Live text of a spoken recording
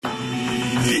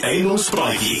Die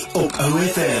eiendomspraatjie op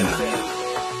OFM.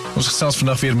 Ons gesels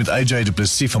vandag weer met AJ de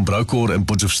Plessis van Brocor in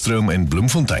Potchefstroom en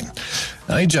Bloemfontein.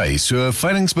 AJ, so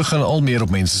veilings begin al meer op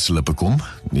mense se lippe kom.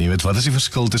 Jy weet, wat is die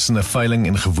verskil tussen 'n veiling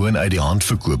en gewoon uit die hand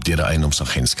verkoop deur 'n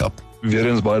eiendomsagentskap?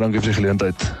 Weereens baie dankie vir die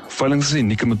geleentheid. Veilings is 'n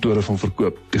unieke metode van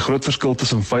verkoop. Die groot verskil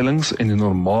tussen veilings en die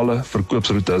normale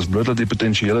verkoopsroete is bloot dat die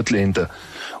potensiële kliënte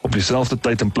op dieselfde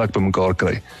tyd en plek bymekaar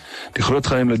kry. Die groot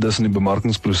geheim lê dus in die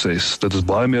bemarkingsproses. Dit is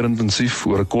baie meer intensief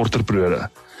oor 'n korter periode.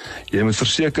 Jy moet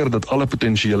verseker dat alle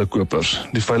potensiële kopers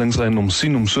die veilingseiendom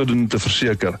sien om sodoende te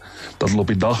verseker dat hulle op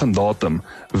die dag en datum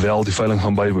wel die veiling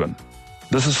gaan bywoon.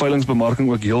 Dis is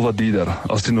veilingsbemarking ook heel wat duurder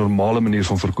as die normale manier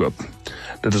van verkoop.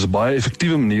 Dit is 'n baie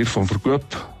effektiewe manier van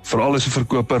verkoop, veral as die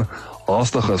verkoper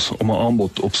haastig is om 'n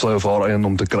aanbod op sy of haar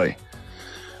eiendom te kry.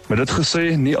 Met dit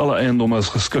gesê, nie alle eiendomme is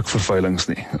geskik vir veilings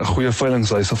nie. 'n Goeie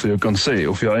veilingshuis sal vir jou kan sê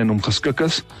of jou eiendom geskik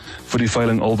is vir die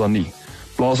veiling al dan nie.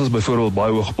 Plase is byvoorbeeld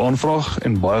baie hoog op aanvraag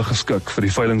en baie geskik vir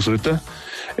die veilingsroete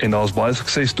en daar is baie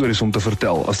suksesstories om te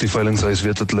vertel as die veilingshuis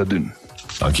weet wat hulle doen.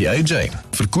 Dankie AJ.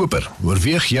 Verkoper,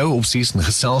 oorweeg jou opsies en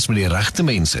gesels met die regte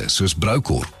mense soos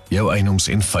Brocor, jou eiendoms-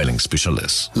 en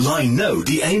veilingsspesialis. Laai nou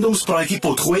die eiendomspraatjie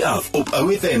potgooi af op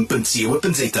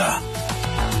OFM.co.za.